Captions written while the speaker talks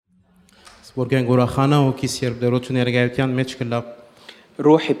Որքան գորախանա հոգիս երբ դերոջ ներգայության մեջ կլա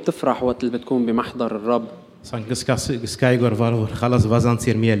روحي بتفرح وقت اللي بتكون بمحضر الرب. սանկսկայի գորվար խալաս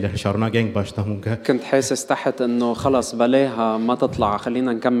վազանցիր միել շարունակենք ճաշտամունքը كنت حاسس تحت انه خلص بلاها ما تطلع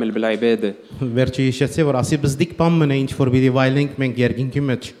خلينا نكمل بالعبادة. վերջի հիշեցի որ ասի բզդիկ բամն է ինչ որ պիտի վայլենք մենք երկինքի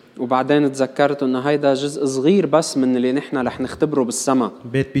մեջ وبعدين تذكرت انه هيدا جزء صغير بس من اللي نحن رح نختبره بالسما.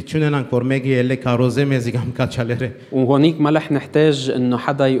 բեդ պիչունենանք որ մեկի ելե կարոզե մեզի կամ կաչալերը وهونيك ما رح نحتاج انه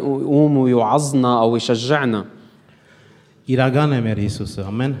حدا يقوم ويوعظنا او يشجعنا. իրական է մեր Հիսուսը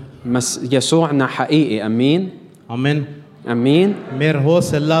ամեն بس يسوعنا حقيقي. امين ամեն امين. մեր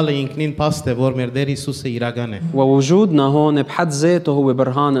հոսը լալը ինքնին փաստ է որ մեր Տեր Հիսուսը իրական է ووجودنا هون بحد ذاته هو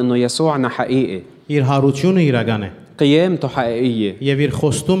برهان انه يسوعنا حقيقي. իր հարությունը իրական է قيامته حقيقية. եւ իր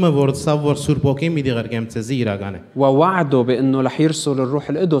խոստումը որ սա որ Սուրբ ոգին մի դիղերգեմ ցեզի իրական է ووعده بانه رح يرسل الروح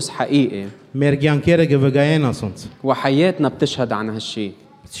القدس حقيقي. մեր կյանքերը գվգայեն ասոնց وحياتنا بتشهد عن هالشيء.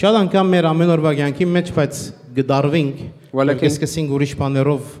 շատ անգամ մեր ամեն օրվա կյանքի մեջ բայց գդարվինք ولكن կսկսենք ուրիշ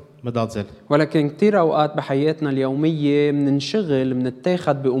բաներով մտածել ولكن كتير اوقات بحياتنا اليومية مننشغل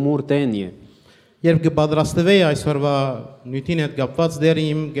منتاخد بامور تانية. երբ կպատրաստվեի այսօրվա նյութին հետ կապված դեր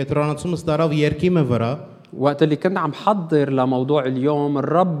իմ գետրոնացումս տարավ երկիմը վրա وقت اللي كنت عم حضر لموضوع اليوم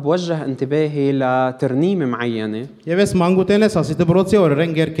الرب وجه انتباهي لترنيمة معينة. եւ ես մանգուտենես ասի դբրոցի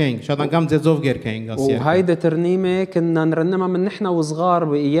օրերեն գերքենք շատ անգամ ձեզով գերքենք ասի وهيدا ترنيمة كنا نرنمها من نحن وصغار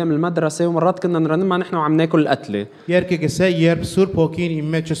بأيام المدرسة ومرات كنا نرنمها نحن وعم ناكل القتلة. երկը գսե երբ Սուրբ ոգին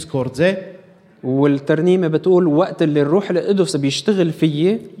իմ մեջս կորձե والترنيمة بتقول وقت اللي الروح القدس بيشتغل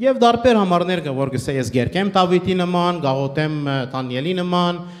فيي. եւ դարբեր համարներ կա որ գսե ես գերքեմ Դավիթի նման գաղոտեմ Դանիելի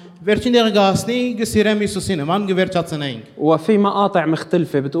նման վերջին դեղը գասնի գսիրեմ Հիսուսի նման գվերջացնենք وفي مقاطع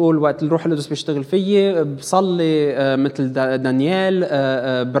مختلفة بتقول وقت الروح القدس بيشتغل فيي بصلي مثل دانيال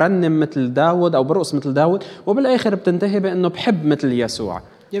برنم مثل داود أو برقص مثل داود وبالآخر بتنتهي بأنه بحب مثل يسوع.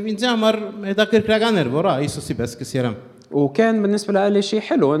 եւ ինձ համար հետաքրքրական էր որ Հիսուսի պես գսիրեմ وكان بالنسبة لي شيء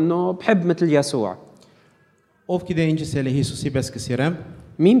حلو إنه بحب مثل يسوع. ով գիտե ինչս էլ է Հիսուսի պես գսիրեմ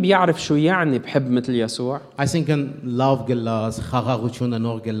مين بيعرف شو يعني بحب مثل يسوع؟ այսինքն լավ գլաս խաղաղությունը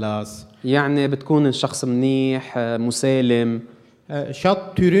նոր գլաս يعني بتكون الشخص منيح مسالم. շատ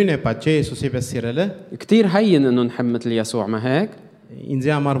թյուրին է պատճե Հիսուսի պես սիրելը كتير هين إنه نحب مثل يسوع ما هيك؟ ինձ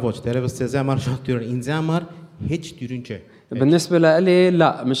համար ոչ դերևս ցեզ համար շատ թյուրին ինձ համար heç թյուրին չէ بالنسبة لإلي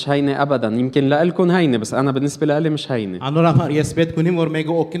لا مش هينة أبداً. يمكن لإلكن هينة بس أنا بالنسبة لإلي مش هينة. անոր համար ես պետք ունիմ որ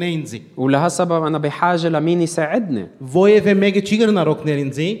մեկը օգնե ինձ ولهالسبب أنا بحاجة لمين يساعدني. ովևէ մեկը չի գրնար օգնել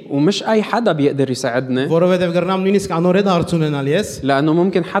ինձ ومش أي حدا بيقدر يساعدني. որովհետև գրնամ նույնիսկ անոր հետ հարց ունենալ ես لأنه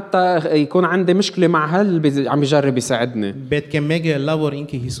ممكن حتى يكون عندي مشكلة مع عم بيجرب يساعدني. պետք է մեկը լավ որ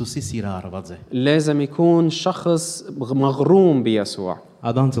ինքը Հիսուսի սիրը արված է لازم يكون شخص مغروم بيسوع.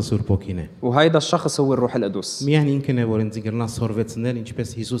 Ադանցը Սուրբ ոգին է وهيدا الشخص هو الروح القدس. միայն ինքն է որ ինձ գրնա սորվեցնել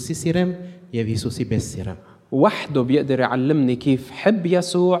ինչպես Հիսուսի սիրեմ եւ Հիսուսի պես սիրեմ وحده بيقدر يعلمني كيف حب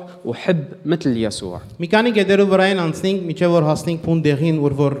يسوع وحب مثل يسوع. մի քանի գետերով վրային անցնենք միջև որ հասնենք փուն դեղին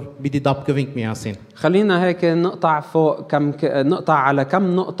որ պիտի դապկվենք միասին خلينا هيك نقطع فوق نقطع على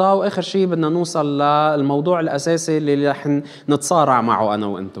كم نقطة وآخر شيء بدنا نوصل للموضوع الأساسي اللي رح نتصارع معه أنا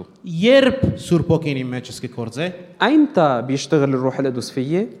وأنتو. երբ Սուրբ ոգին իմ մեջս կկործե أيمتى بيشتغل الروح القدس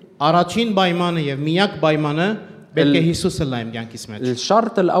فيي؟ առաջին պայմանը եւ միակ պայմանը պետք է Հիսուսը լայմ կյանքիս մեջ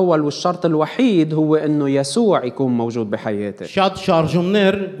الشرط الأول والشرط الوحيد هو إنه يسوع يكون موجود بحياتي. շատ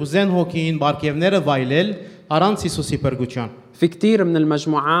շարժումներ գուզեն հոգին բարգևները վայելել առանց Հիսուսի բրգության في كتير من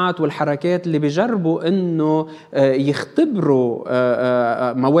المجموعات والحركات اللي بيجربوا إنه يختبروا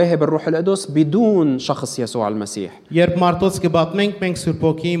مواهب الروح القدس بدون شخص يسوع المسيح. երբ մարդոց կբատմենք մենք Սուրբ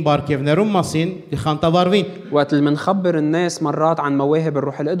ոգին բարգևներում մասին կխանտավարվին وقت اللي منخبر الناس مرات عن مواهب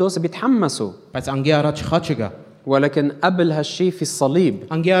الروح القدس بيتحمسوا. բայց անգի առաջ խաչը գա ولكن قبل هالشي في الصليب.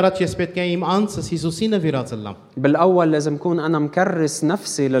 անգի առաջ ես պետք է իմ անձս Հիսուսի նվիրածել լամ بالأول لازم كون أنا مكرس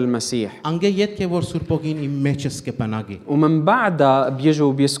نفسي للمسيح. անգե յետք է որ Սուրբ ոգին իմ մեջս կպնագի ومن بعدها بيجوا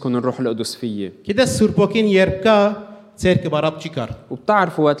وبيسكن الروح القدس فيي. գիտես Սուրբ ոգին երբ կա ցերկը բարապ չի կար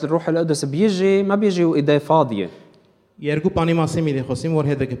وبتعرفوا وقت الروح القدس بيجي ما بيجي وإيديه فاضية. երկու բանի մասին մի խոսիմ որ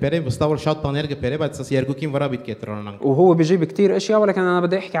հետը կբերե վստահ որ շատ բաներ կբերե բայց ասես երկուքին վրա պիտի կտրոնանանք وهو بيجيب كتير اشياء ولكن انا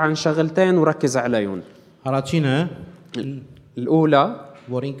بدي احكي عن شغلتين وركز عليهم. առաջինը الاولى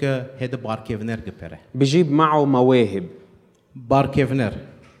որ ինքը հետը բարգևներ կբերե بيجيب معه مواهب. բարգևներ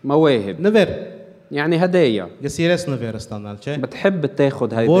مواهب նվեր يعني هدايا. գսիրես նվերը ստանալ չէ بتحب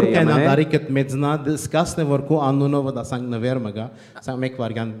تاخذ هاي որ الهدايا. կան դարիքդ մեծնա դսկասն որ քո անունով դասանք նվեր մգա սա մեկ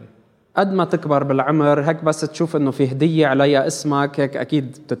վարգան قد ما تكبر بالعمر هيك بس تشوف انه في هدية عليها اسمك هيك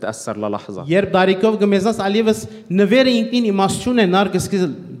اكيد بتتأثر للحظة. երբ դարիքով գմեզած ալիվս նվերը ինքնին իմաստություն է նար գսկի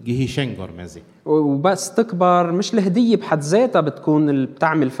գիհիշեն գորմեզի։ وبس تكبر مش الهدية بحد ذاتها بتكون اللي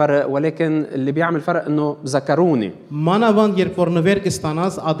بتعمل فرق، ولكن اللي بيعمل فرق انه ذكروني. Մանավանդ երբ որ նվեր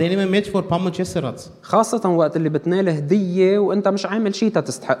կստանաս, ադենիմը մեջ որ փամը չսրած։ خاصة وقت اللي بتنال هدية وانت مش عامل شيء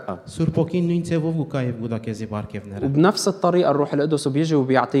تستحقها. Սուրբ ոգին նույն ձևով ու կայև գուդակեզի բարգևները։ وبنفس الطريقة الروح القدس بيجي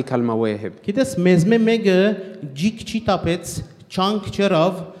وبيعطيك هالمواهب. Գիտես, մեզ մեկը ջիկ չի տապեց, չանք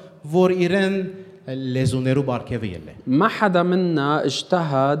չրավ, որ իրեն լեզուներու բարգևը ելե։ ما حدا منا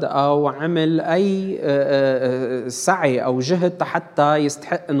اجتهد او عمل اي سعي او جهد حتى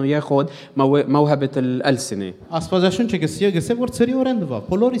يستحق انه ياخذ موهبة الألسنة. Աստվածաշունչը գսե որ ծրի օրեն դվավ,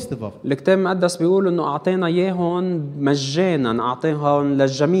 բոլորիս դվավ։ الكتاب المقدس بيقول انه اعطينا اياهم مجانا، اعطيهم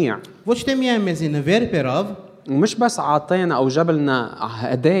للجميع. Ոչ թե միայն մեզի նվեր բերավ, ومش بس اعطينا او جاب لنا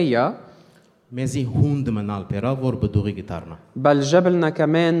هدايا، մեզի հունդ մնալ բերավ, որ բդուղի գտարնա։ بل جاب لنا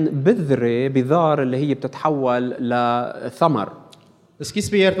كمان بذرة اللي هي بتتحول لثمر.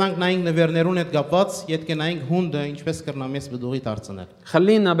 Սկիզբը երթանք նայինք նվերներուն հետ կապված, յետք նայինք հունդը ինչպես կրնա մեզ բդուղի դարձնել։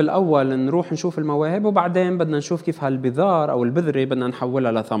 خلينا بالاول نروح نشوف المواهب وبعدين بدنا نشوف كيف هالبذار او البذرة بدنا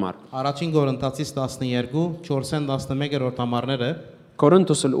نحولها لثمر. Առաջին Կորինթացիս 12, 4-11 տամարները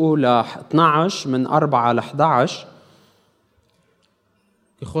كورنثوس الاولى 12 من 4 ل 11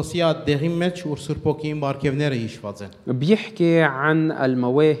 կխոսի այդ դեղի մեջ որ Սուրբ ոգին բարգևները հիշված են։ بيحكي عن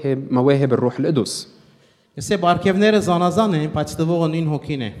مواهب الروح القدس. Եթե բարգևները զանազան են, բայց տվողը նույն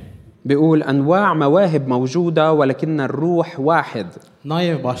հոգին է։ بيقول انواع مواهب موجودة ولكن الروح واحد.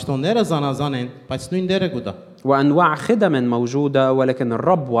 Նաև բաշտոնները զանազան են, բայց նույն դերը գուտա։ وانواع خدم موجودة ولكن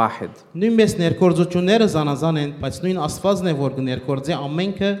الرب واحد. Նույնպես ներկործությունները զանազան են, բայց նույն Աստվածն է որ կներկործի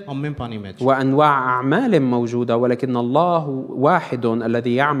ամենքը ամեն բանի մեջ։ وانواع اعمال موجودة ولكن الله واحد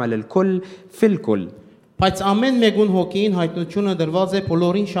الذي يعمل الكل في الكل. Բայց ամեն մեկուն հոգին հայտնությունը դրված է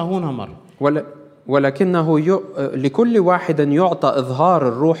բոլորին շահուն համար։ ولكنه لكل واحد يعطى إظهار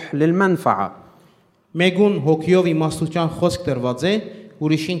الروح للمنفعة. Մեկուն հոգիով իմաստության խոսք դրված է,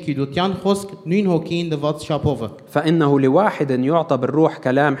 ուրիշին գիտության խոսք նույն հոգին դված շապովը։ فإنه لواحد يعطى بالروح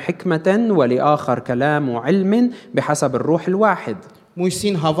كلام حكمة ولآخر كلام علم بحسب الروح الواحد.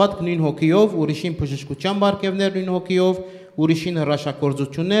 Մույսին հավատք նույն հոգիով, ուրիշին բժշկության բարգևներ նույն հոգիով, ուրիշին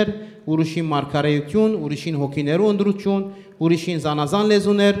հրաշագործություններ, ուրիշին մարգարեություն, ուրիշին հոգիներու ընդրություն, ուրիշին զանազան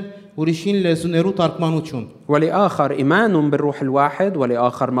լեզուներ, ուրիշին լեզուներու տարգմանություն։ ولآخر إيمان بالروح الواحد،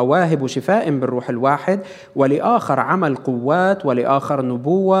 ولآخر مواهب وشفاء بالروح الواحد، ولآخر عمل قوات، ولآخر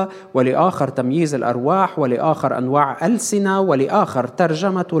نبوة، ولآخر تمييز الأرواح، ولآخر أنواع ألسنة، ولآخر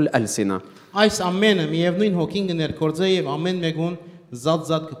ترجمة الألسنة. Այս ամենը միևնույն հոգին կներկործե եւ ամեն մեկուն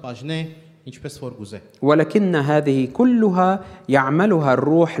զատ կպաշնե ինչպես որ գուզե։ ولكن هذه كلها يعملها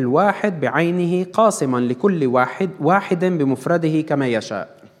الروح الواحد بعينه قاسما لكل واحد بمفرده كما يشاء.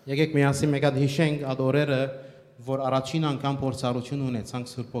 Եկեք միասին մեկ հատ հիշենք այդ օրերը, որ առաջին անգամ փորձառություն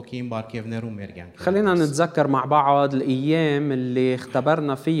ունեցանք Սուրբ ոգին բարգևներու մեր կյանքում։ خلينا نتذكر مع بعض الأيام اللي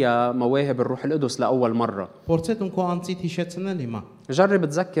اختبرنا فيها مواهب الروح القدس لأول مرة. Փորձեցու քո անձիդ հիշեցնել հիմա։ جرب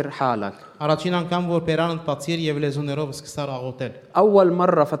تذكر حالك. Առաջին անգամ որ Պերանը բացիր եւ լեզուներով սկսար աղոթել։ أول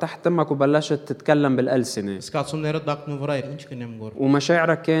مرة فتحت تمك وبلشت تتكلم بالألسنة. Սկացումները դակնու վրա էր, ինչ կնեմ գոր։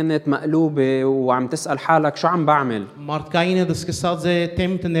 ومشاعرك كانت مقلوبة وعم تسأل حالك شو عم بعمل. Մարդկայինը դսկսած է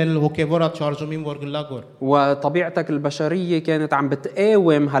թեմտնել հոգեվորած շարժումին որ գլա գոր։ وطبيعتك البشرية كانت عم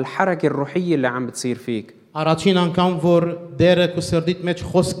بتقاوم هالحركة الروحية اللي عم بتصير فيك. Առաջին անգամ որ դերը քո սրդիդ մեջ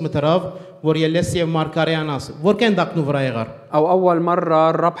խոսք մտրավ, որ ելես եւ մարգարեանաս, որ կեն դակնու վրա եղար։ أو أول مرة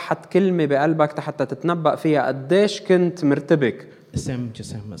الرب حط كلمة بقلبك حتى تتنبأ فيها قديش كنت مرتبك. Սեմ,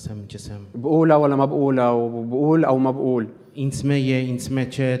 بقولها ولا ما بقولها، وبقول أو ما بقول. ինձ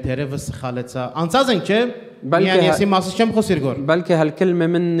մեջ է, դերևս սխալեցա։ Անցած ենք, չէ։ بلكي Միայն ես մասը չեմ խոսիր գոր։ بلكي هالكلمة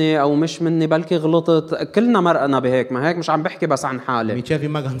مني أو مش مني، بلكي غلطت. كلنا مرقنا بهيك، ما هيك مش عم بحكي بس عن حالي. Միջև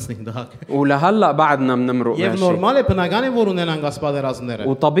հիմա գանցնենք դահակ։ ولهلا بعدنا بنمرق Եվ ماشي. նորմալ է բնական է որ ունենան գասպադերազները։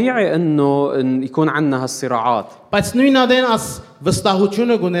 وطبيعي إنه يكون عندنا هالصراعات. Բայց նույն ադեն աս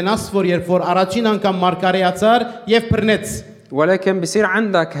վստահությունը կունենաս, որ երբ որ առաջին անգամ մարգարեացար եւ բռնեց։ ولكن بصير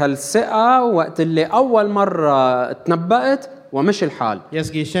عندك هالثقة وقت اللي أول مرة تنبأت ومش الحال. Ես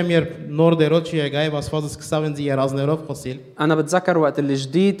գիշեմ երբ նոր դերոջ եկա եւ ասվածը սկսավ ինձ երազներով խոսիլ։ أنا بتذكر وقت اللي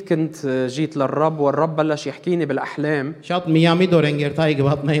جديد كنت جيت للرب والرب بلش يحكيني بالأحلام. Շատ միամի դորեն երթայի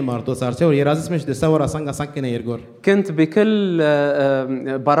գվատնայի մարդոս արծե որ երազից մեջ դեսա որ ասանք կնե երգոր։ كنت بكل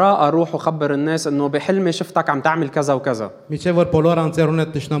براءة روح وخبر الناس إنه بحلمي شفتك عم تعمل كذا وكذا. Միջև որ բոլոր անձերուն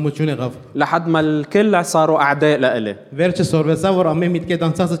հետ ճշնամություն եղավ։ لحد ما الكل صاروا أعداء لإلي. Վերջը սորվեցա որ ամեն միտքեդ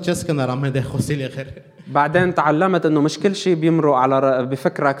անցածը չես կնար ամեն դե խոսիլ եղեր։ بعدين تعلمت انه مش كل شيء بيمرق على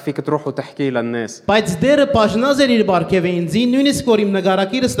بفكرك فيك تروح وتحكي للناس. Բայց դերը բաժնած էր իր բարգև ինձի, նույնիսկ որ իմ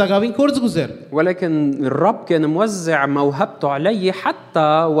նկարակիրս լագավին կորձ գուզեր։ ولكن الرب كان موزع موهبته علي حتى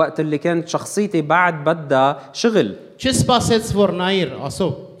وقت اللي كانت شخصيتي بعد بدها شغل. Չսպասեց որ նայր, ասո,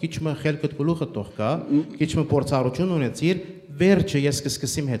 քիչ մը խելքդ գլուխը տողկա, քիչ մը փորձառություն ունեցիր, վերջը ես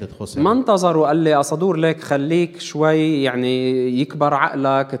կսկսեմ հետդ խոսել։ ما انتظر وقال لي أصدور لك خليك شوي يعني يكبر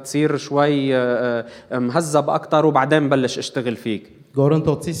عقلك تصير شوي مهذب أكتر وبعدين بلش اشتغل فيك.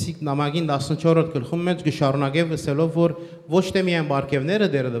 Գորընթոցի նամակին 14-րդ գլխում մեջ կշարունակե վսելով որ ոչ թե միայն բարգևները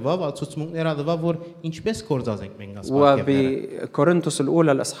դերը դվավ, ացուցմունքները դվավ որ ինչպես կործած ենք մենք աս բարգևները։ وبكورنثوس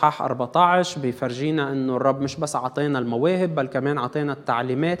الأولى الإصحاح 14 بيفرجينا إنه الرب مش بس عطينا المواهب بل كمان عطينا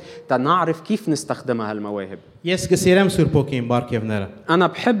التعليمات تنعرف كيف نستخدمها المواهب. Ես կսիրեմ Սուրբ Օքին բարգևները։ أنا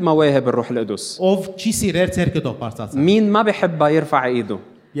بحب مواهب الروح القدس. Ով չի սիրեր ցերկը դող բարձած։ مين ما بحبها يرفع إيده.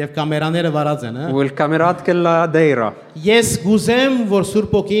 Եվ կամերաները վարած են, հա։ والكاميرات كلها دايرة. Ես գուզեմ որ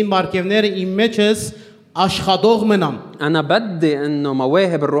Սուրբ Օքին բարգևները իմ մեջս աշխատող մնան։ أنا بدي إنه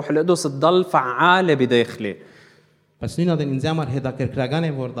مواهب الروح القدس تضل فعالة بداخلي. Բայց նույնადեն ինձ համար հետաքրքրական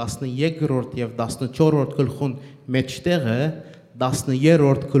է որ 13-րդ եւ 14-րդ գլխուն մեջտեղը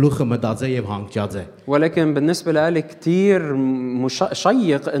 13-րդ գլուխը մտածե եւ հանգճած է։ ولكن بالنسبة لي كتير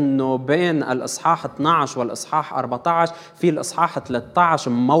شيق إنه بين الإصحاح 12 والإصحاح 14 في الإصحاح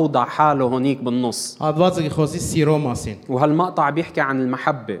 13 موضع حاله هونيك بالنص. Հատվածը խոսի սիրո մասին։ وهالمقطع بيحكي عن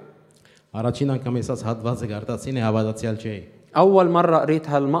المحبة. Առաջին անգամ ես այս հատվածը գարտացին է հավատացյալ չէի։ أول مرة قريت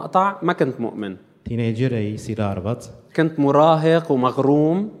هالمقطع ما كنت مؤمن. Թինեյջեր էի սիրարված كنت مراهق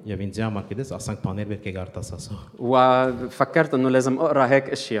ومغروم եւ ինձ համար գիտես ասանք բաներ պետք է գարտաս ասա։ وفكرت إنه لازم أقرأ هيك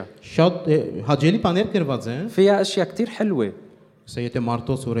أشياء. Շատ հաջելի բաներ գրված են։ فيها أشياء كتير حلوة. Սա եթե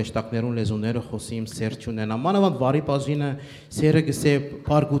մարդոց ուրեշտակներուն լեզուները խոսիմ սեր չունենա, մանավանդ վարի բաժինը սերը գսե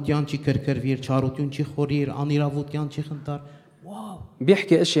բարգուտյան չի կրկրվիր, չարություն չի խորիր, անիրավության չի խնդար։ Wow.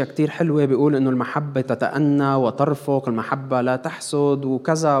 بيحكي اشياء كتير حلوه بيقول انه المحبه تتأنى وترفق، المحبه لا تحسد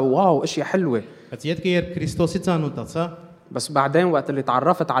وكذا. واو اشياء حلوه. Բայց յետքը երբ Քրիստոսից անուտացա, بس بعدين وقت اللي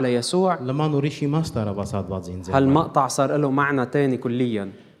تعرفت على يسوع լման ուրիշ իմաստ արավ ասածված ինձ։ هالمقطع صار له معنى تاني كليا.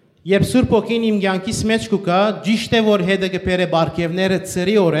 Երբ Սուրբ Օքին իմ կյանքից մեջ կուկա, ճիշտ է որ հետը կբերե բարգևները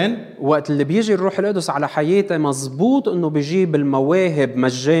ծրի օրեն, وقت اللي بيجي الروح القدس على حياتي مزبوط انه بيجيب المواهب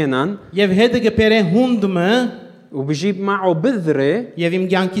مجانا եւ հետը կբերե հունդմը وبيجيب معه بذره եւ իմ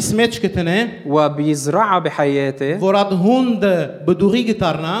կյանքից մեջ կտնե, وبيزرعها بحياتي، որ այդ հունդը բդուղի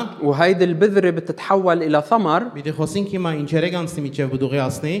գտարնա, وهيدي البذره بتتحول الى ثمر. Պիտի խոսենք հիմա ինչերը կանցնի միջև բդուղի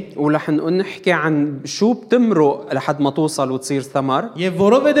ասնի, ورح نحكي عن شو بتمرق لحد ما توصل وتصير ثمر. եւ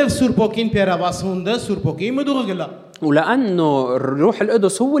որովհետեւ Սուրբ Օքին բերավաս հունդը Սուրբ Օքին բդուղը գլա։ ولأنه الروح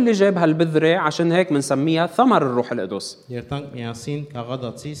القدس هو اللي جاب هالبذرة عشان هيك بنسميها ثمر الروح القدس. Երթանք միասին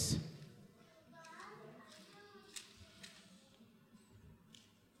կաղադացիս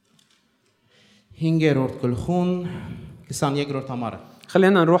 5-րդ գլխուն 22-րդ համարը։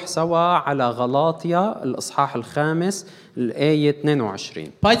 خلينا نروح سوا على غلاطيا الإصحاح 5 الآية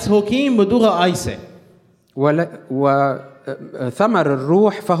 22. Բայց հոգին բդուղը այս է. وثمر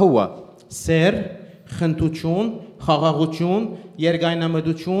الروح فهو Սեր, խնդություն, խաղաղություն,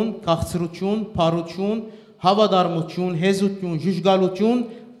 երգայնամտություն, քաղցրություն, փառություն, հավատարմություն, հեզություն, ժուժգալություն,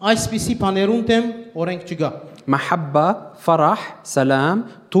 այսպիսի բաներուն դեմ օրենք չկա։ محبة، فرح، سلام،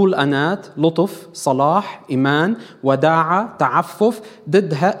 طول أنات، لطف، صلاح، إيمان، وداعة، تعفف،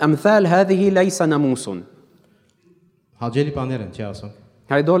 ضدها أمثال هذه ليس ناموس. Հաջելի բաներ են, չի ասոնք։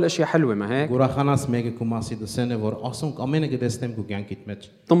 هيدول أشياء حلوة ما هيك؟ Գուրախանաս մեկը կոմասի դսենը որ ասոնք ամենը գտեսնեմ քո կյանքիդ մեջ։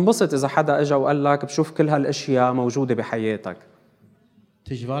 تنبسط إذا حدا إجا وقال لك بشوف كل هالأشياء موجودة بحياتك.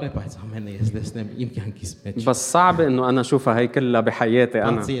 Դժվար է, բայց ամենը ես լսնեմ իմ կյանքից մեջ։ بس صعب إنه أنا أشوفها هي كلها بحياتي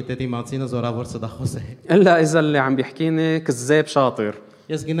أنا. Անցի եթե դիմացինը զորավոր սդախոս է։ إلا إذا اللي عم بيحكيني كذاب شاطر.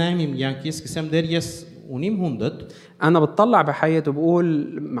 Ես գնայեմ իմ կյանքից, կսեմ դեր ես ունիմ հունդդ أنا بتطلع بحياتي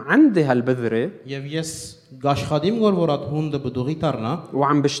وبقول عندي هالبذرة եւ ես գաշխադիմ որ այդ հունդը բդուղի դառնա,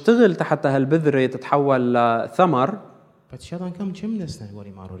 وعم بشتغل تحت هالبذرة تتحول لثمر. բայց շատ անգամ չեմ լսնել որ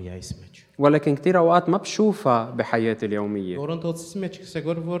իմ առօրյայիս մեջ։ ولكن كتير أوقات ما بشوفها بحياتي اليومية. Որոնտոցից մեջ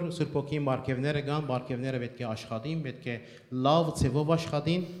կսեգոր որ Սուրբ Օքին բարգևները կան, բարգևները պետք է աշխատին, պետք է լավ ծևով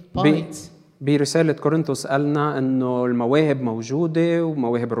աշխատին, բայց برسالة كورنثوس قالنا إنه المواهب موجودة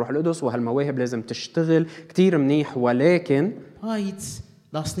ومواهب الروح القدس وهالمواهب لازم تشتغل كتير منيح، ولكن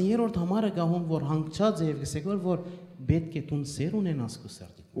 10-րդ համարը գահում որ հանգչած է եւ կսեգոր որ պետք է տուն սեր ունենաս քո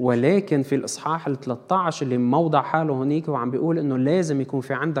սրտի։ ولكن في الإصحاح ال 13 اللي موضع حاله هنيك وعم بيقول إنه لازم يكون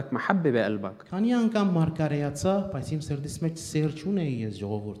في عندك محبة بقلبك. Քանի անգամ մարգարեացա, բայց իմ սրտիս մեջ սեր չունեի ես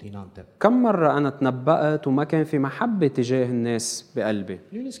ժողովրդին անտեպ։ كم مرة أنا تنبأت وما كان في محبة تجاه الناس بقلبي.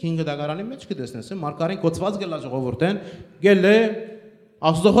 Նույնիսկ 5 դագարանի մեջ կտեսնես, մարգարեն կոծված գլա ժողովրդեն, գել է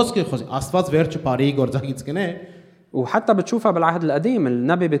Աստծո խոսքը խոսի, Աստված վերջը բարի գործակից կնե։ وحتى بتشوفها بالعهد القديم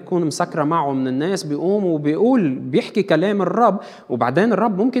النبي بتكون مسكرة معه من الناس بيقوم وبيقول بيحكي كلام الرب وبعدين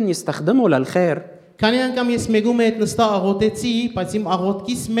الرب ممكن يستخدمه للخير. Քանի անգամ ես մեգում հետ նստա աղոթեցի, բայց իմ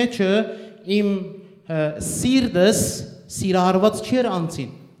աղոթքիս մեջը իմ սիրտս սիրահարված չէր անցին։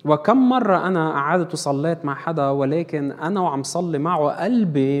 وكم مرة أنا قعدت وصليت مع حدا ولكن أنا وعم صلي معه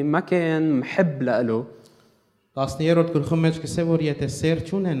قلبي ما كان محب له. 10-րդ գլխում մեջ կսե որ եթե սեր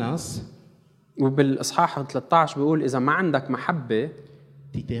չունենաս, وبالإصحاح 13 بيقول إذا ما عندك محبة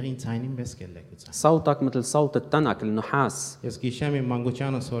դիտերին ցայնին պես կելեկուցա։ صوتك مثل صوت التنك النحاس. Ես գիշեմ իմ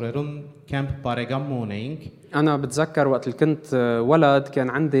մանկությանս օրերուն կեմփ բարեկամ ունեինք أنا بتذكر وقت اللي كنت ولد كان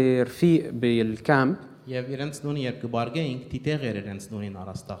عندي رفيق بالكامب եւ իրենց նունի երբ կբարգեինք դիտեղեր իրենց նունին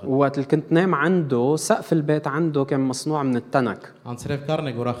արաստաղը։ وقت اللي كنت نام عنده سقف البيت عنده كان مصنوع من التنك Անցրև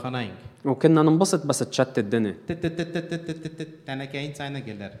կառնե գորախանայինք։ وكنا ننبسط بس تشتت الدنيا Տանեկային ցայնը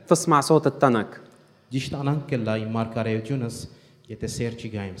գելեր։ تسمع صوت التنك. Ճիշտ անանք կլա իմ մարգարեությունս, եթե սեր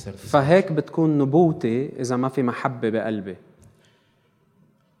չի գա իմ սրտից։ فهيك بتكون نبوتي إذا ما في محبة بقلبي.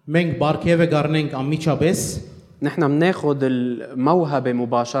 Մենք բարգեւը գառնենք անմիջապես, نحن بناخد الموهبة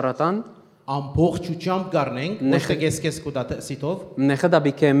مباشرة ամբողջությամբ գառնենք, ոչ թե կես կուտա տսիտով, بناخدها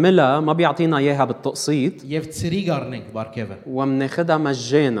بكاملها ما بيعطينا إياها بالتقسيط եւ ծրի գառնենք բարգեւը։ وبناخدها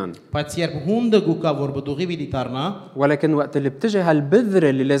مجانا. Բայց երբ հունդը գուկա որ բդուղի պիտի դառնա, ولكن وقت اللي بتجي هالبذرة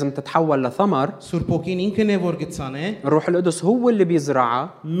اللي لازم تتحول لثمر Սուրբ ոգին ինքն է որ գցանե, الروح القدس هو اللي بيزرعها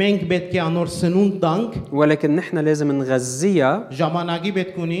մենք պետք է անոր սնունդ տանք, ولكن نحن لازم نغذيها. ժամանակի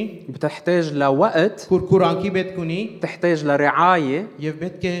պետք ունի, بتحتاج لوقت քուրքուրանքի պետք ունի بتحتاج لرعاية եւ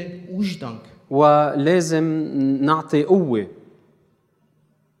պետք է ուժ տանք։ ولازم نعطي قوة.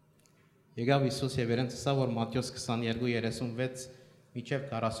 Եկավ Հիսուս եւ իրենց ասա որ Մատթեոս 22:36 միջև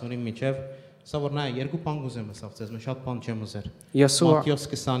 40-ի միջև ասա որ նա երկու բան ուզեմ ասավ ցեզ մը շատ բան չեմ ուզեր։ يسوع Մատթեոս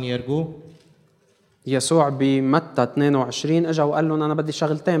 22 يسوع بمتى 22 اجا وقال لهم انا بدي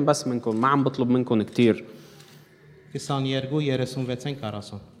شغلتين بس منكم ما عم بطلب منكم كتير. 22:36-ին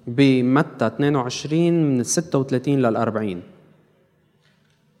 40 بمتى 22 من 36 لل 40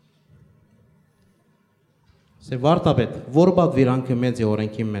 Սե վարտաբեդ որ բադվիրանքը մեծ է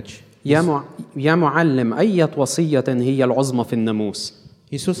օրենքի մեջ։ يا معلم أية وصية هي العظمى في الناموس؟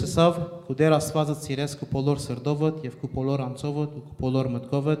 Հիսուսը ասավ քու դեր Աստվածը ցիրես քու բոլոր սրտովդ եւ քու բոլոր անձովդ ու քու բոլոր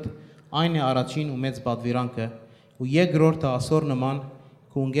մտքովդ այն է առաջին ու մեծ բադվիրանքը ու երկրորդը ասոր նման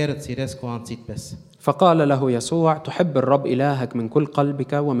քու ընկերը ցիրես քու անձիդ պես։ فقال له يسوع تحب الرب إلهك من كل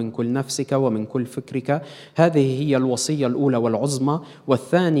قلبك ومن كل نفسك ومن كل فكرك هذه هي الوصية الأولى والعظمى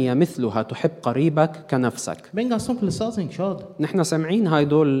والثانية مثلها تحب قريبك كنفسك. Մենք ասոնք լսած ենք շատ։ نحن سامعين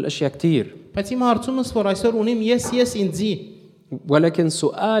هايدول الأشياء كتير Բայց իմ հարցումս որ այսօր ունիմ ես ինձի ولكن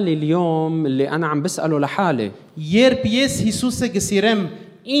سؤالي اليوم اللي أنا عم بسأله لحالي երբ ես Հիսուսը գսիրեմ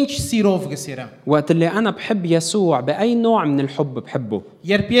ինչ սիրով գսիրեմ وقت اللي أنا بحب يسوع بأي نوع من الحب بحبه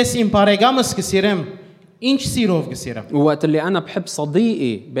երբ ես իմ բարեկամս գսիրեմ ինչ սիրով գսիրեմ وقت اللي أنا بحب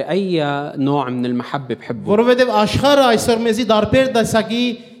صديقي بأي نوع من المحبة بحبه որովհետև աշխարհը այսօր մեզի դարբեր դասակի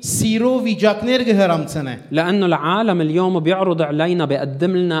սիրո վիճակներ կհրամցնե لأنه العالم اليوم بيعرض علينا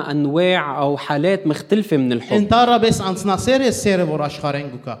بيقدم لنا أنواع أو حالات مختلفة من الحب Ընտարաբես անցնասեր է սերը որ աշխարհեն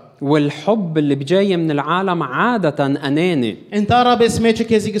գուկա والحب اللي بجاي من العالم عادة أناني Ընտարաբես մեջը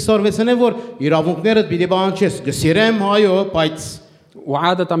քեզի կսորվեցնե որ իրավունքներդ պիտի բանչես գսիրեմ այո բայց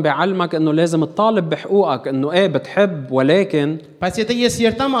وعادة بيعلمك انه لازم تطالب بحقوقك انه ايه بتحب ولكن բայց եթե ես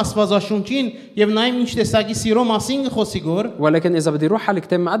երթամ Աստվածաշունչին եւ նայեմ ինչ տեսակի սիրո մասին խոսի գոր ولكن اذا بدي اروح على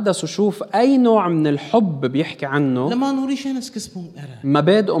الكتاب المقدس وشوف اي نوع من الحب بيحكي عنه նման ուրիշ են սկզբունքները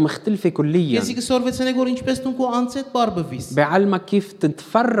مبادئه مختلفة كليا. Քեզի կսորվեցնե որ ինչպես դու քո անձդ բարբվիս بيعلمك كيف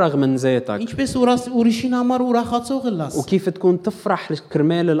تتفرغ من ذاتك ինչպես ուրիշին համար ուրախացող լաս وكيف تكون تفرح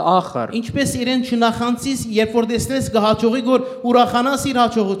كرمال الاخر ինչպես իրեն չնախանցիս երբ որ տեսնես գահաճողի գոր ուրախանաս իր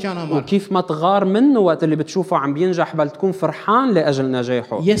հաջողության համար وكيف ما تغار منه وقت اللي بتشوفه عم بينجح بل تكون فرحان لاجل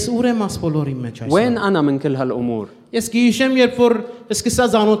نجاحه. ես ուր եմ ասպոլորի մեջ وين այսօր انا من كل هالامور؟ ես գիշեմ երբ որ սկսա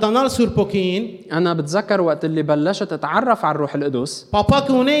զանոթանալ Սուրբ ոգին انا بتذكر وقت اللي بلشت اتعرف على الروح القدس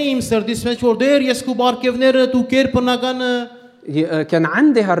Պապակ ունեի իմ սրտից մեջ որ դեր ես քո բարգևները դու կեր բնականը كان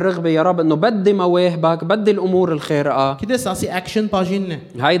عندي هالرغبة يا رب انه بدي مواهبك بدي الامور الخارقة. գիտես ասի action բաժինն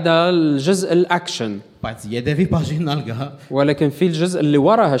է هيدا الجزء الاكشن բայց յետևի բաժինն ալ գա, ولكن في الجزء اللي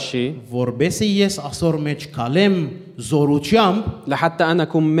ورا هالشيء որբեսի ես ասոր մեջ կալեմ զորությամբ لحتى أنا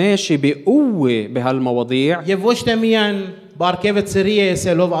أكون ماشي بقوة بهالمواضيع եւ ոչ թե միայն բարգեւը ծրի է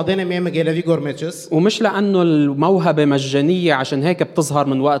սելով ադենը մեմը գելավի գորմեջս ومش لأنه الموهبة مجانية عشان هيك بتظهر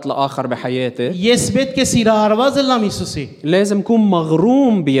من وقت لآخر بحياتي ես պետք է սիրահարված լամ Հիսուսի لازم أكون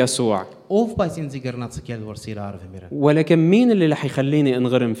مغروم بيسوع ով բայց ինձ գերնացկել որ սիրահարվեմ իրեն ولكن مين اللي رح يخليني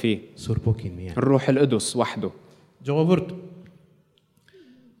انغرم فيه Սուրբ ոգին միայն الروح القدس وحده ժողովուրդ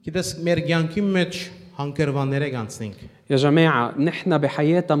գիտես մեր կյանքի մեջ հանգրվանները կանցնենք يا جماعة نحن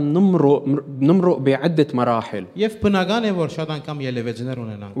بحياتنا بنمرق بعدة مراحل եւ բնական է որ շատ անգամ ելևեջներ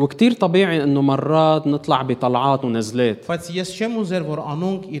ունենանք وكتير طبيعي انه مرات نطلع بطلعات ونزلات բայց ես չեմ ուզեր որ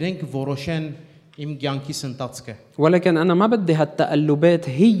անոնք իրենք որոշեն իմ կյանքիս ընթացքը ولكن انا ما بدي هالتقلبات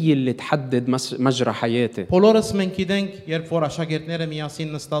هي اللي تحدد مجرى حياتي բոլորս մենք գիտենք երբ որ աշակերտները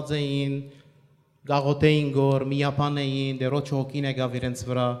միասին նստած էին գաղութեին գոր միապանեին դերոջ հոգին եկավ իրենց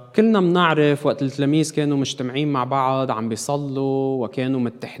վրա كلنا بنعرف وقت التلاميذ كانوا مجتمعين مع بعض عم بيصلوا وكانوا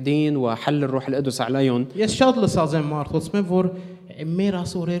متحدين وحل الروح القدس عليهم ես շատ լսած եմ մարդոց մեմ որ մեր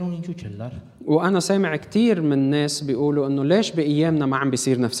ասորերուն ինչու չլար وانا سامع كتير من الناس بيقولوا انه ليش بايامنا ما عم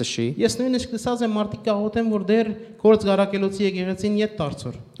بيصير نفس الشيء ես նույնիսկ լսած եմ մարդիկ գաղութեն որ դեր կորց գարակելոցի եկեղեցին իդ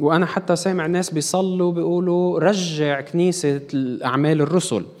դարձոր وانا حتى سامع ناس بيصلوا بيقولوا رجع كنيسة الاعمال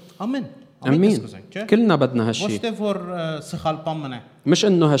الرسل ամեն امين كلنا بدنا هالشيء ոչ թե որ սխալ բան մնա مش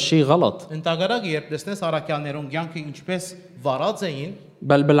انه هالشيء غلط ընդհանրակ երբ դեսնես արաքյաններուն կյանքը ինչպես վարած էին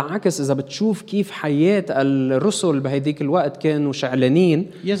بل بالعكس اذا بتشوف كيف حياة الرسل بهديك الوقت كانوا شعلانين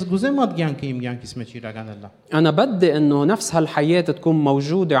ես գուզեմ այդ կյանքը իմ կյանքիս մեջ իրականելա انا بدي انه نفس هالحياة تكون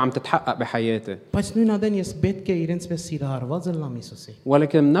موجودة وعم تتحقق بحياتي բայց նույն ադեն ես պետք է իրենց պես սիրահարված լամ Հիսուսի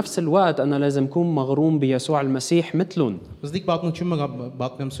ولكن بنفس الوقت انا لازم اكون مغروم بيسوع المسيح مثلهم Զդիկ պատմությունը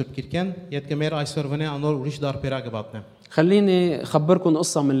պատմեմ Սուրբ Կիրքեն, յետք մեր այսօր վնե անոր ուրիշ դարբերակը պատմեմ։ خليني خبركم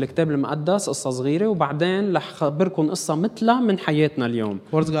قصة من الكتاب المقدس قصة صغيرة وبعدين رح خبركم قصة مثلها من حياتنا اليوم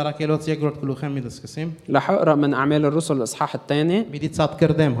Որց գարակելոց երկրորդ գլուխեմ մի դսկսեմ։ رح اقرا من اعمال الرسل الاصحاح الثاني Մի դիցած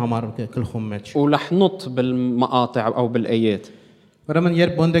կրդեմ համար գլխում մեջ։ ورح نط بالمقاطع او بالايات Ուրեմն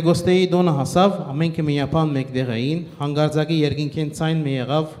երբ Բոնդեգոստեի դոնը հասավ, ամենքը միապան մեկտեղ էին, հանգարձակի երկինքեն ցայն մի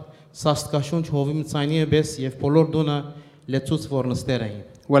եղավ, սաստկաշունչ հովիմ ցայնի պես եւ բոլոր դոնը լեցուց որնստեր էին։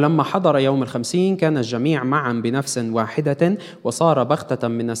 ولما حضر يوم 50 كان الجميع معا بنفس واحدة وصار بغتة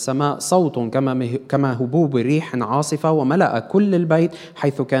من السماء صوت كما هبوب ريح عاصفة وملأ كل البيت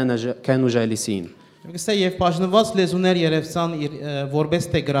حيث كانوا جالسين. Գսե եւ բաժնված լեզուներ երևցան որպես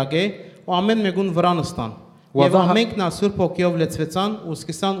թե գրագե ու ամեն մեկուն վրա նստան։ Եվ ամենքն Սուրբ ոգիով լեցվեցան ու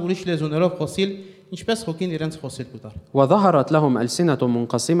սկսան ուրիշ լեզուներով խոսիլ, ինչպես հոգին իրենց խոսիլ կուտար։ وظهرت لهم ألسنة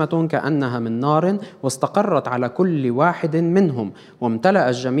منقسمة كأنها من نار واستقرت على كل واحد منهم وامتلأ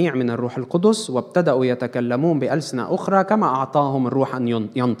الجميع من الروح القدس وابتدأوا يتكلمون بألسنة أخرى كما أعطاهم الروح أن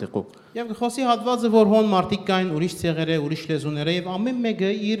ينطقوا. Եվ խոսի հատվածը որ հոն մարտիկ կային ուրիշ ցեղերը, ուրիշ լեզուները եւ ամեն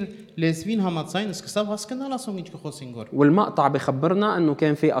մեկը իր լեզվին համաձայն սկսավ հասկանալ ասում ինչ կխոսին գոր։ والمقطع بخبرنا انه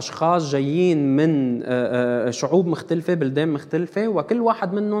كان في اشخاص جايين من شعوب مختلفه بلدان مختلفه وكل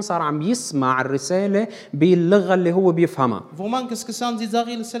واحد منهم صار عم يسمع الرساله باللغه اللي هو بيفهمها. Ոմանք սկսան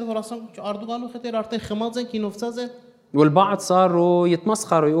ծիծաղի լսել որ ասում արդուգանու խետեր արդեն խմած են կինովցած են։ والبعض صاروا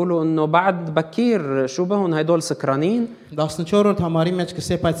يتمسخروا يقولوا انه بعد بكير شو بهن هدول سكرانين. 14-րդ համարի մեջ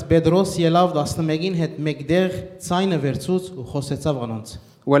կսե բայց Պետրոս ելավ 11-ին հետ մեկտեղ ցայնը վերցուց ու խոսեցավ անոնց։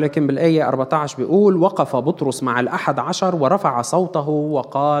 ولكن بالآية 14 بيقول وقف بطرس مع ال11 ورفع صوته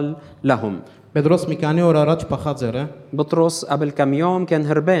وقال لهم. Պետրոս մի քանի օր առաջ փախած էր, بطرس قبل كم يوم كان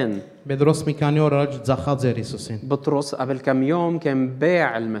هربان. Պետրոս մի քանի օր առաջ ծախած էր Հիսուսին։ بطرس قبل كم يوم كان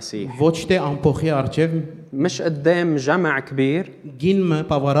باع المسيح. Ոչ թե ամփոխի արչև مش قدام جمع كبير գինը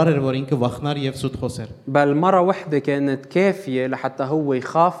բավարար էր որ ինքը վախնար եւ սուտ խոսեր։ بل مرة واحدة كانت كافية لحتى هو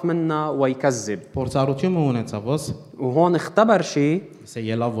يخاف منا ويكذب. Փորձառությունը ունեցավոս, وهون اختبر شيء սե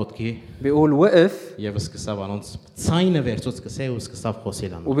ելավ ոտքի بيقول وقف եւ սկսավ անոնց ցայնը վերցուց սկսե ու սկսավ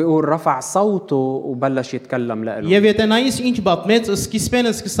խոսել անոնց։ وبيقول رفع صوته وبلش يتكلم لهم. Եվ եթե նայես ինչ բատմեց,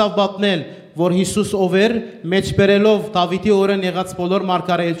 սկիզբենը սկսավ բատմել, որ Հիսուս ով էր, մեջ բերելով Դավիթի օրեն եղած բոլոր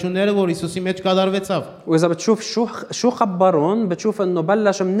մարգարեությունները, որ Հիսուսի մեջ կատարվեցավ։ وإذا بتشوف شو خبرهم بتشوف إنه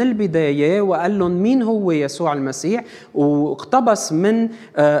بلش من البداية وقال لهم مين هو يسوع المسيح واقتبس من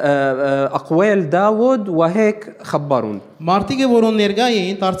أقوال داود وهيك خبرهم. Մարտիկը որոն ներկա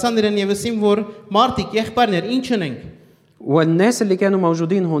էին, դարձան իրեն եւսին, որ մարտիկ եղբայրներ ինչ ունենք։ والناس اللي كانوا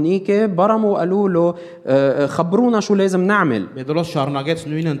موجودين هونيك برموا وقالوا له خبرونا شو لازم نعمل. Պետրոս շարունակեց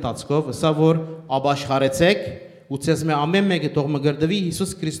նույն ընթացքով, ասա որ աբաշխարեցեք ու ցեզ մե ամեն մեկը թող մգրդվի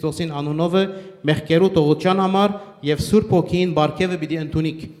Հիսուս Քրիստոսին անունով մեղքերու թողության համար եւ Սուրբ Հոգին բարգեւը պիտի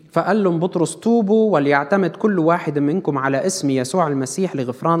ընդունիք։ فقال لهم بطرس توبوا وليعتمد كل واحد منكم على اسم يسوع المسيح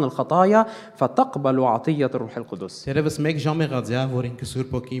لغفران الخطايا فتقبلوا عطية الروح القدس. Դերևս մեկ ժամ եղած է, որ ինքը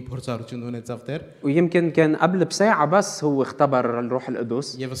Սուրբ Հոգին փորձառություն ունեցավ դեր, ويمكن كان قبل بساعة بس هو اختبر الروح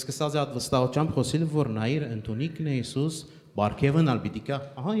القدس եւ սկսած է այդ վստահությամբ խոսել, որ նայր ընդունիքն է Հիսուս բարգեւն ալ պիտի կա։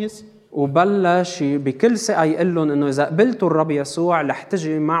 Ահա ես وبلش بكل ثقة يقول لهم انه اذا قبلتوا الرب يسوع رح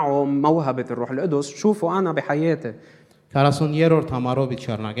تجي معه موهبة الروح القدس. شوفوا انا بحياتي 40-րդ համարով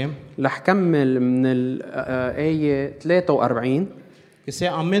իջառնագեմ։ رح كمل من الآية 43.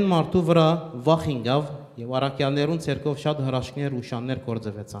 Կսե ամեն մարդու վրա վախ ինգավ եւ առաքյալներուն ցերկով շատ հրաշքներ ու շաններ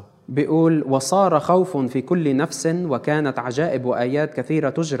կործվեցան։ بيقول وصار خوف في كل نفس وكانت عجائب وآيات كثيرة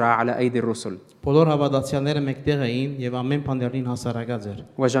تجرى على أيدي الرسل. Բոլոր հավատացյալները մեկտեղ էին եւ ամեն բաներին հասարակած էր։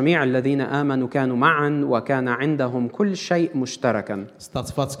 وجميع الذين آمنوا كانوا معا وكان عندهم كل شيء مشتركا.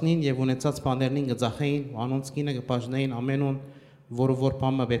 Ստացվածքնին եւ ունեցած բաներին գծախեին, ու անոնց կինը կպաշնեին ամենուն, որ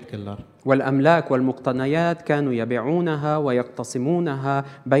բամը պետք է լար։ والأملاك والمقتنيات كانوا يبيعونها ويقتسمونها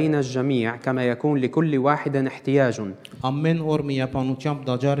بين الجميع كما يكون لكل واحد احتياج. Ամեն օր միապանությամբ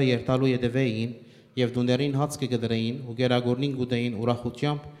դաջարը երթալու յետևեին եւ դուներին հաց կգդրեին ու գերագորնին գուտեին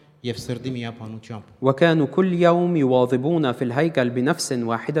ուրախությամբ եւ սրդի միապանությամբ։ وكانوا كل يوم يواظبون في الهيكل بنفس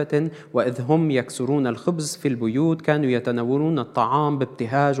واحدة وإذ هم يكسرون الخبز في البيوت كانوا يتناولون الطعام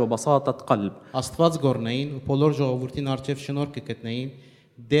بابتهاج وبساطة قلب. Աստված գորնեին ու բոլոր ժողովրդին արչեւ շնորհ կգտնեին,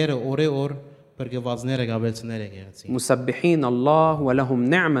 դերը օրե-օր բրգվածները գավելցներ եկեղեցին։ مسبحين الله ولهم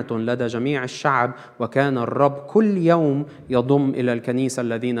نعمة لدى جميع الشعب وكان الرب كل يوم يضم إلى الكنيسة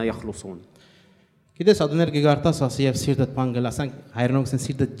الذين يخلصون. Գիտես ադներ գարտաս ասի եւ սիրտդ բան գլասան հայրենոքսն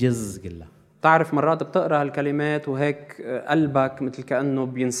սիրտդ ջեզ գլա։ تعرف مرات بتقرأ هالكلمات وهيك قلبك مثل كأنه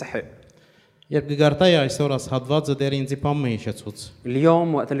بينسحق. Երբ գարտայի այսօր աս հատվածը դեր ինձ իբամ է հիշեցուց։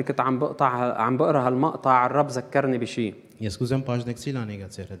 اليوم وقت اللي كنت عم بقرأ هالمقطع الرب ذكرني بشيء Ես կուզեմ բաժնեկցի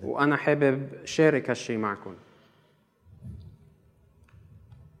լանեգացերը դե։ وأنا حابب شارك هالشيء معكم.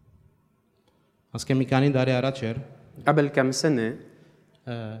 Ասկե մի քանի տարի առաջ էր قبل كم سنة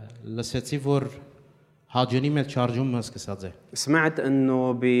լսեցի որ հաջունի մեջ շարժումը սկսած է։ سمعت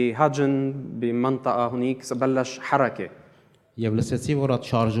انه بهاجن بمنطقة هنيك بلش حركة Եվ լսեցի որ այդ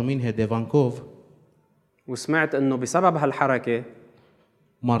շարժումին հետևանքով وسمعت انه بسبب هالحركة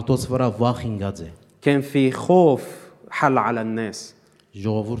մարդոց վրա վախ ինգած է։ كان في خوف حل على الناس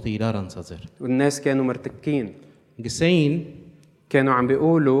Ժողովուրդը իրար անցած էր։ والناس كانوا مرتكين. Գսեին كانوا عم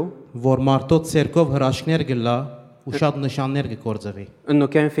بيقولوا որ մարդոց ցերկով հրաշքներ գլա ու շատ նշաններ կկործվի։ انه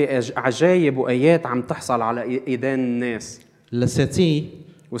كان في عجائب وايات عم تحصل على ايدين الناس. Լսեցի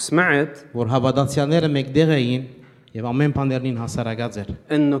وسمعت որ հավատացյալները մեկտեղ էին եւ ամեն բաներին հասարակած էր։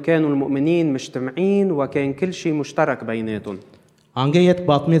 انه كانوا المؤمنين مجتمعين وكان كل شيء مشترك بيناتهم. Անգե իդ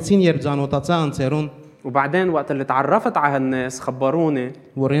պատմեցին երբ ցանոթացա անցերուն وبعدين وقت اللي تعرفت على هالناس خبروني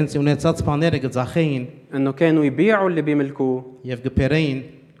որ ինձ ունեցած բաները գծախեին انه كانوا يبيعوا اللي بيملكوه եւ գբերեին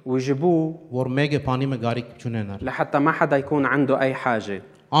ويجيبوه որ մեկը բանի մը գարիք չունենար։ لحتى ما حدا يكون عنده اي حاجه.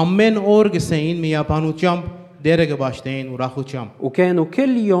 Ամեն օր գսեին միապանությամբ դերը գբաշտեին ուրախությամբ։ وكانوا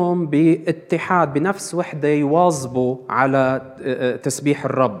كل يوم باتحاد بنفس وحده يواظبوا على تسبيح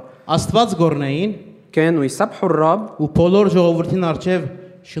الرب. Աստված գորնեին كانوا يسبحوا الرب ու բոլոր ժողովրդին արչև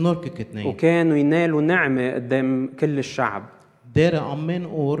շնորհ կգտնեին։ وكانوا ينالوا نعمه قدام كل الشعب. Դերը ամեն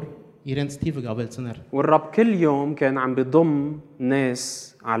օր իրենց թիվը գավելցներ։ والرب كل يوم كان عم بيضم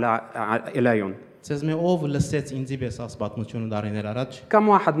ناس إليهم. Ցեզ մե ով լսեց ինձի պես աս պատմությունը դարիներ առաջ, كم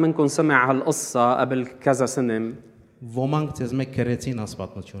واحد منكم سمع هالقصة قبل كذا سنة؟ ոմանք ցեզ մե քրեցին աս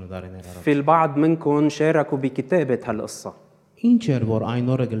պատմությունը դարիներ առաջ։ في البعض منكم شاركوا بكتابة هالقصة. Ինչ էր որ այն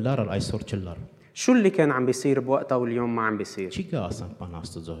օրը գլար այսօր չլար։ شو اللي كان عم بيصير بوقتها واليوم ما عم بيصير؟ Չի գա ասանք բան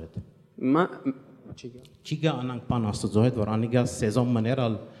Աստծո հետ։ ما Չի գա անանք բան Աստծո հետ, որ անիգա սեզոն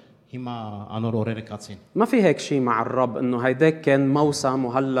մներալ հիմա անոր օրերը կացին։ ما في هيك شيء مع الرب انه هيداك كان موسم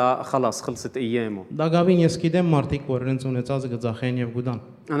وهلا خلص خلصت ايامه. Դագավին ես գիտեմ մարդիկ որ իրենց ունեցածը գծախեն եւ գուդան։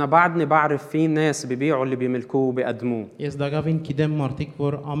 انا بعدني بعرف في ناس ببيعوا اللي بيملكوه وبيقدموه. Ես դագավին գիտեմ մարդիկ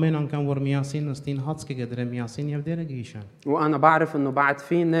որ ամեն անգամ որ միասին նստին հաց կգդրեն միասին եւ դերը գիշան։ وانا بعرف انه بعد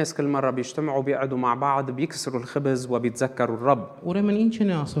في ناس كل مره بيجتمعوا بيقعدوا مع بعض بيكسروا الخبز وبيتذكروا الرب. Ուրեմն ինչն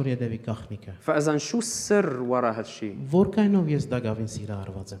է ասոր յետևի կախնիկը։ فاذا شو السر وراء هالشيء؟ Որքանով ես դագավին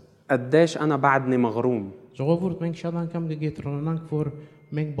սիրահարված եմ։ قديش انا بعدني مغروم. Ժողովուրդ մենք շատ անգամ կգետրոնանանք որ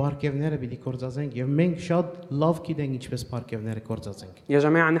մենք բարգևները պիտի կործածենք եւ մենք շատ լավ գիտենք ինչպես բարգևները կործածենք։ يا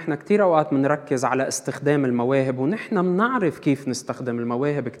جماعة نحن كتير أوقات بنركز على استخدام المواهب ونحن بنعرف كيف نستخدم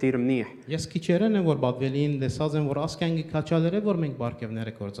المواهب كتير منيح. Ես քիչերեն եմ որ բադվելին լեսած եմ որ ասկանգի քաչալերը որ մենք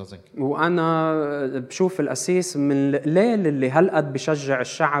բարգևները կործածենք։ وأنا بشوف الأسيس من القليل اللي هالقد بشجع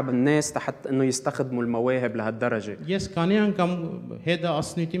الشعب الناس تحت إنه يستخدموا المواهب لهالدرجة. Ես քանի անգամ հետը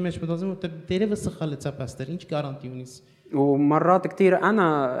ասնույթի մեջ մտածում եմ դերևս սխալեցա պաստեր ինչ գարանտի ունիս։ ومرات كتير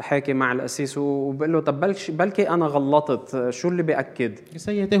أنا حاكي مع الأسيس وبقول له طب بلكي أنا غلطت شو اللي بيأكد؟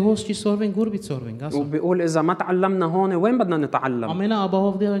 Եսա եթե հոս չի սորվեն գուր բիտ սորվենք ասա։ وبيقول إذا ما تعلمنا هون وين بدنا نتعلم؟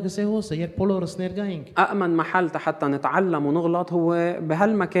 Ամենաաբահով դեղը գսե հոսը երբ բոլորս ներգայինք։ أأمن محل حتى نتعلم ونغلط هو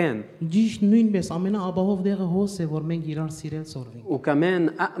بهالمكان. Ճիշտ նույնպես ամենաաբահով դեղը հոս է որ մենք իրար սիրել սորվենք։ وكمان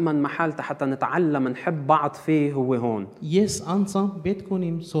أأمن محل حتى نتعلم نحب بعض فيه هو هون. Ես անցամ պետք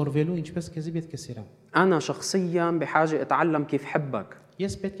ունիմ սորվելու ինչպես քեզի պետք է սիրամ։ أنا شخصياً بحاجة أتعلم كيف حبك.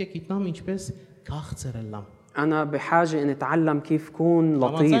 Ես պետք է գիտնամ ինչպես քաղցր լամ։ أنا بحاجة أن أتعلم كيف كون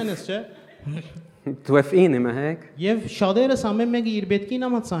لطيف. Համաձայնես չէ։ توافقيني ما هيك؟ Եվ շատերս ամեն մեկը իր պետքին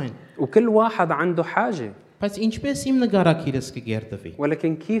համաձայն։ وكل واحد عنده حاجة. Բայց ինչպես իմ նկարակիրս կգերտվի։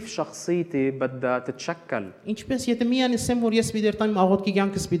 ولكن كيف شخصيتي بدها تتشكل؟ Ինչպես եթե միան ասեմ որ ես պիտի աղոտքի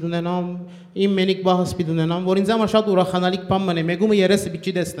կյանքս պիտի ունենամ, իմ մենիկ բահս պիտի ունենամ, որ ինձ համար շատ ուրախանալիք բան մնե, մեգումը երեսը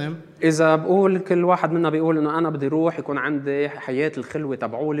պիտի դեսնեմ։ إذا بقول كل واحد منا بيقول إنه أنا بدي روح يكون عندي حياة الخلوة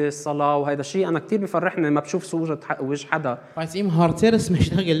تبعولي الصلاة وهذا الشيء أنا كتير بفرحني ما بشوف وجه حدا. Բայց իմ հարցերս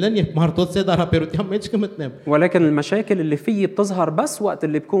մեջտեղ ելնեն եւ մարդոց է դարապերության մեջ կմտնեմ։ ولكن المشاكل اللي فيي بتظهر بس وقت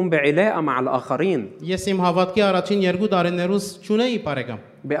اللي بكون بعلاقة مع الآخرين. Ես իմ հավատքի առաջին 2 տարիներուս չունեի բարեկամ։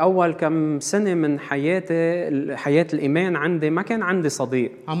 بأول كم سنة من حياتي حياة الإيمان عندي ما كان عندي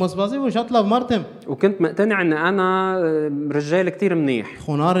صديق. Համոզված եմ որ շատ լավ մարդ եմ։ وكنت مقتنع إن أنا رجال كتير منيح.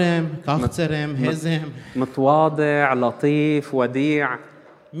 Խոնար եմ, քաղցր եմ, հեզ եմ։ متواضع، لطيف، وديع.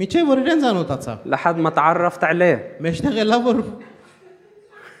 Միջև որ իրեն ցանոթացա։ لحد ما تعرفت عليه. Մեջտեղ էլա որ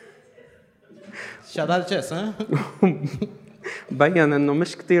շադալ չես, հա։ بين إنه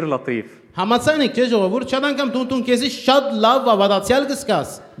مش كتير لطيف. Համացան եք չէ ժողովուրդ, շատ անգամ դու քեզի շատ լավ ավադացիալ կսկաս։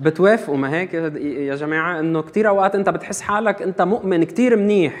 بتوافقوا ما هيك يا جماعة إنه كتير أوقات أنت بتحس حالك أنت مؤمن كتير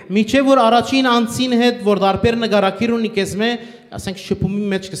منيح. Միջև որ առաջին անցին հետ որ դարբեր նկարակիր ունի քեզ մե, ասենք շփումի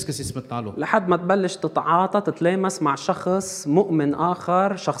մեջ կսկսես մտնալու։ لحد ما تبلش تتعاطى تتلامس مع شخص مؤمن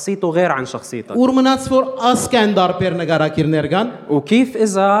آخر شخصيته غير عن شخصيتك. Ուր մնաց որ ասկան դարբեր նկարակիրներ կան։ وكيف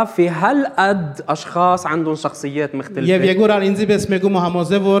إذا في هالقد أشخاص عندهم شخصيات Եվ مختلفة. Եգոր ինձի պես մեգումը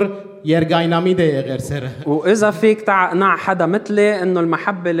համոզե որ երգայնամիդ է եղեր սերը։ وإذا فيك تقنع حدا مثلي إنه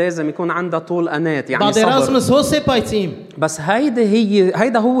المحبة لازم يكون عندها طول أنات يعني صبر. Բادերազմս հոս է պայցիմ։ بس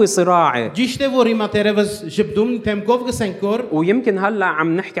هيدا هو صراعي. Ճիշտ է որ հիմա տերևս շփդում թեմքով գսենք որ, ويمكن هلا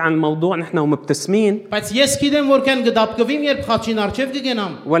عم نحكي عن الموضوع نحن ومبتسمين. բայց ես գիտեմ որ կան գդապկվիմ երբ խաչին արչև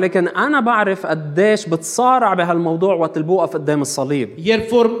կգենամ։ ولكن أنا بعرف قديش بتصارع بهالموضوع وقت اللي بوقف قدام الصليب.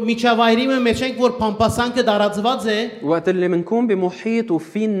 Երբ որ միջավայրի մեջ ենք որ փամփասանքը դարածված է, وقت اللي منكون بمحيط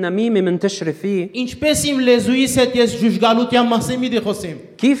وفي النميمة منتشرة فيه. ինչպես իմ լեզուիս հետ ես ժուժգալության մասին մի խոսեմ։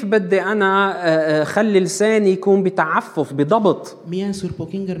 كيف بدي أنا خلي لساني يكون بتعفف بضبط. Միայն Սուրբ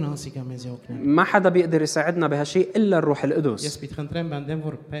ոգին գրնասի կա մեզ օգնել։ ما حدا بيقدر يساعدنا بهالشيء إلا الروح Ես القدس. պիտի խնդրեմ բանդեմ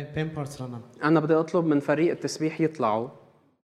որ պեմ բարձրանամ։ أنا بدي أطلب من فريق التسبيح يطلعوا.